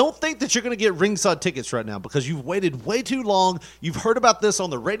 So don't think that you're going to get ringside tickets right now because you've waited way too long. You've heard about this on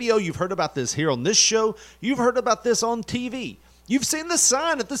the radio. You've heard about this here on this show. You've heard about this on TV. You've seen the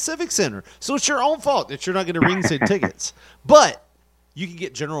sign at the Civic Center. So it's your own fault that you're not getting ringside tickets. But you can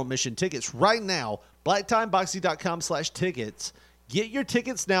get general admission tickets right now. blacktimeboxing.com/tickets. Get your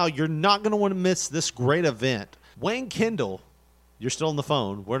tickets now. You're not going to want to miss this great event. Wayne Kendall. You're still on the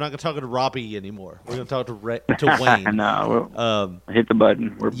phone. We're not going to talk to Robbie anymore. We're going to talk to Wayne. No, we'll hit the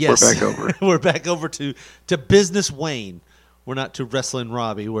button. We're back over. We're back over to Business Wayne. We're not to Wrestling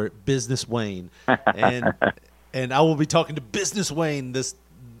Robbie. We're at Business Wayne. And and I will be talking to Business Wayne this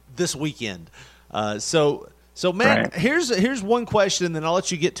weekend. So man, Right. here's one question, and then I'll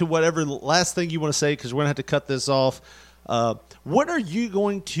let you get to whatever last thing you want to say because we're gonna have to cut this off. When are you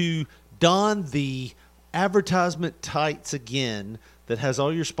going to don the advertisement tights again that has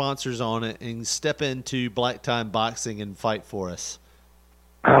all your sponsors on it and step into Black Time Boxing and fight for us?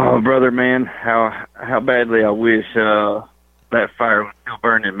 Oh, brother, man, how badly I wish that fire was still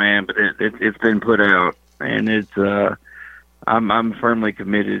burning, man. But it's been put out, and it's I'm firmly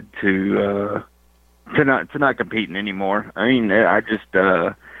committed to not competing anymore. I mean, I just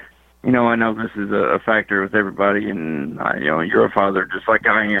I know this is a factor with everybody, and you're a father just like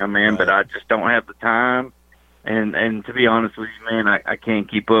I am, man. Right. But I just don't have the time, and to be honest with you, man, I can't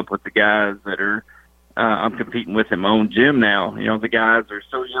keep up with the guys that are. I'm competing with in my own gym now. The guys are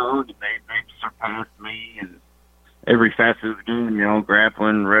so young, and they've surpassed me in every facet of the game.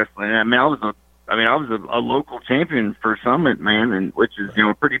 Grappling, wrestling. I was a local champion for Summit, man, and which is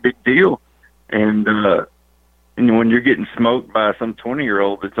a pretty big deal. And when you're getting smoked by some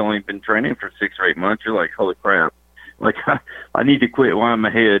 20-year-old that's only been training for 6 or 8 months, you're like, holy crap! Like I need to quit while I'm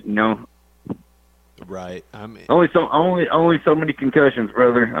ahead. Right. I mean, only so many concussions,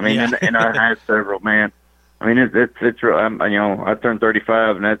 brother. I mean, yeah. and I had several, man. I mean, it's real. I turned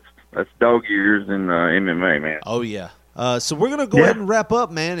 35, and that's dog years in MMA, man. Oh yeah. So we're gonna go ahead and wrap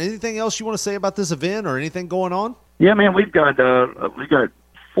up, man. Anything else you want to say about this event or anything going on? Yeah, man. We got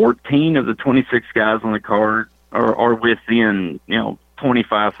 14 of the 26 guys on the card are within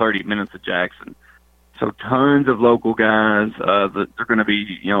 25, 30 minutes of Jackson. So tons of local guys that are going to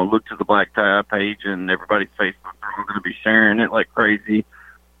be, look to the Black Tie page and everybody's Facebook. They're all going to be sharing it like crazy.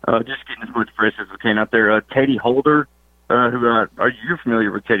 Just getting as much press as we can out there. Teddy Holder, you're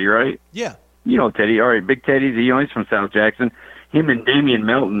familiar with Teddy, right? Yeah. You know Teddy. All right, Big Teddy. He's from South Jackson. Him and Damian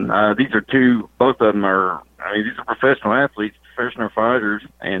Melton, these are both of them these are professional athletes, professional fighters,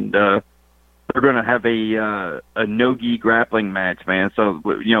 and they're going to have a no-gi grappling match, man. So,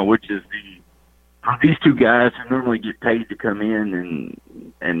 which is these two guys who normally get paid to come in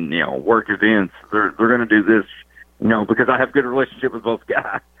and work events, they're going to do this, because I have a good relationship with both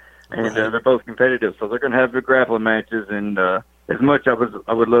guys, and they're both competitive, so they're going to have good grappling matches. And as much I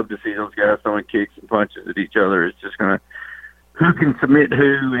would love to see those guys throwing kicks and punches at each other. It's just going to who can submit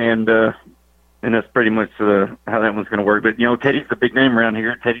who, and that's pretty much how that one's going to work. But Teddy's a big name around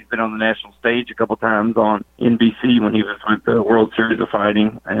here. Teddy's been on the national stage a couple times on NBC when he was with the World Series of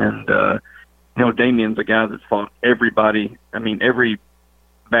Fighting, and Damian's a guy that's fought everybody. I mean, every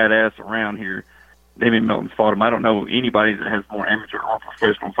badass around here. Damian Melton's fought him. I don't know anybody that has more amateur or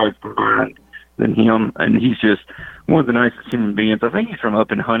professional fights combined than him, and he's just one of the nicest human beings. I think he's from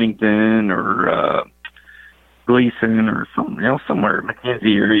up in Huntington or Gleason or something else, somewhere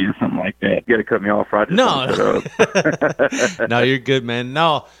McKenzie area, something like that. You got to cut me off right. No, no, you're good, man.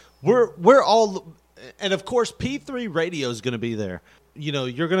 No, we're all, and of course, P3 Radio is going to be there.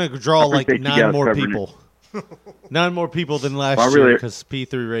 You're going to draw like 9 more people. 9 more people than last year because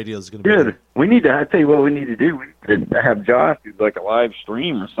P3 Radio is going to be there. We need to. I tell you what, we need to do. We need to have Josh do like a live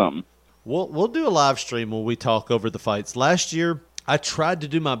stream or something. We'll do a live stream when we talk over the fights. Last year, I tried to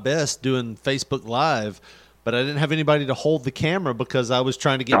do my best doing Facebook Live, but I didn't have anybody to hold the camera because I was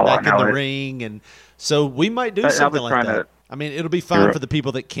trying to get back in the ring, and so we might do something like that. I mean, it'll be fine for the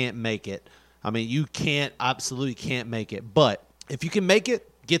people that can't make it. I mean, you absolutely can't make it, but if you can make it,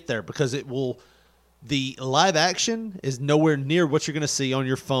 get there because it will. The live action is nowhere near what you're going to see on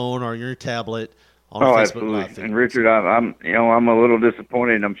your phone or your tablet on Facebook absolutely. Live feed. And Richard, I'm a little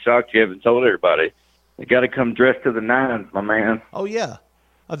disappointed. And I'm shocked you haven't told everybody. You got to come dressed to the nines, my man. Oh yeah,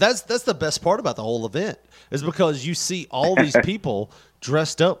 that's the best part about the whole event is because you see all these people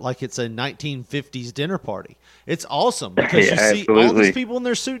dressed up like it's a 1950s dinner party. It's awesome because you see all these people in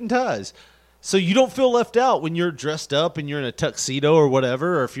their suit and ties. So you don't feel left out when you're dressed up and you're in a tuxedo or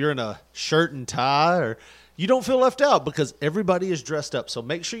whatever, or if you're in a shirt and tie, or you don't feel left out because everybody is dressed up. So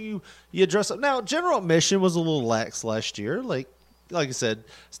make sure you dress up. Now, general admission was a little lax last year. Like I said,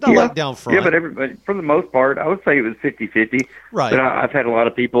 it's not like down front. Yeah, but everybody, for the most part, I would say it was 50-50. Right. But I've had a lot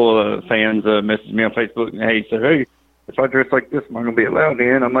of people, fans, message me on Facebook and hey, if I dress like this, am I going to be allowed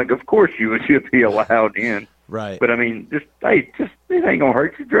in? I'm like, of course you should be allowed in. Right. But I mean, just it ain't gonna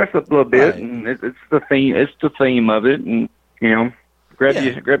hurt you. Dress up a little bit, and it's the theme. It's the theme of it, and grab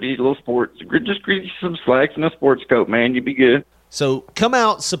you a little sports. Just grab you some slacks and a sports coat, man. You'd be good. So come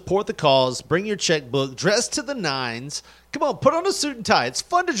out, support the cause, bring your checkbook, dress to the nines. Come on, put on a suit and tie. It's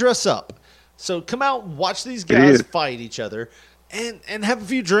fun to dress up. So come out, watch these guys fight each other. And have a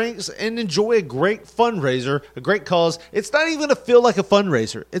few drinks and enjoy a great fundraiser, a great cause. It's not even going to feel like a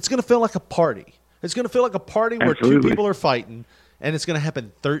fundraiser. It's going to feel like a party. It's going to feel like a party where Absolutely. 2 people are fighting, and it's going to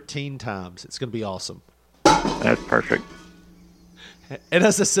happen 13 times. It's going to be awesome. That's perfect. And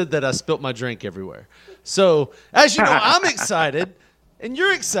as I said that, I spilt my drink everywhere. So, as you know, I'm excited, and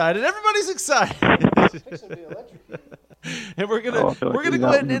you're excited. Everybody's excited. And we're gonna go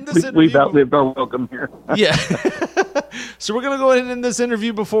ahead and end this interview. We've outlived our welcome here. Yeah. So we're gonna go ahead and end this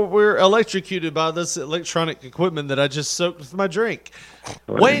interview before we're electrocuted by this electronic equipment that I just soaked with my drink.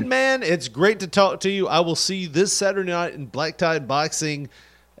 Wayne, man, it's great to talk to you. I will see you this Saturday night in Black Tie Boxing.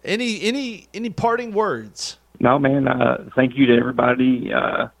 Any parting words? No, man. Thank you to everybody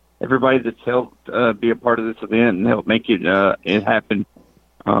that's helped be a part of this event and help make it happen.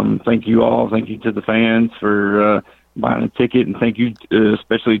 Thank you all. Thank you to the fans for buying a ticket, and thank you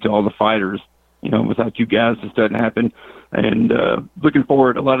especially to all the fighters. Without you guys, this doesn't happen. And looking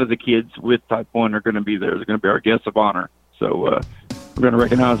forward, a lot of the kids with Type 1 are going to be there. They're going to be our guests of honor. So we're going to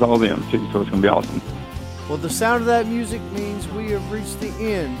recognize all of them, too, so it's going to be awesome. Well, the sound of that music means we have reached the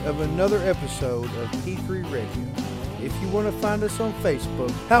end of another episode of P3 Radio. If you want to find us on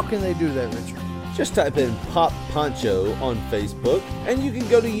Facebook, how can they do that, Richard? Just type in Pop Poncho on Facebook, and you can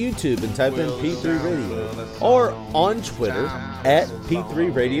go to YouTube and type in P3 Radio, or on Twitter at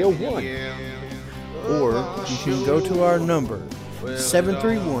P3 Radio 1. Or you can go to our number,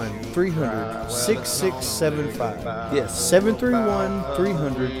 731-300-6675. Yes.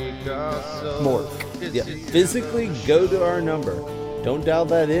 731-300-MORK. Yeah, physically go to our number. Don't dial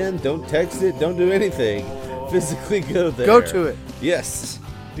that in. Don't text it. Don't do anything. Physically go there. Go to it. Yes.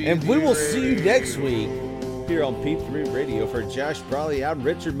 And we will see you next week here on P3 Radio. For Josh Brawley, I'm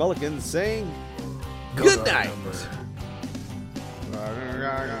Richard Mulligan saying good night.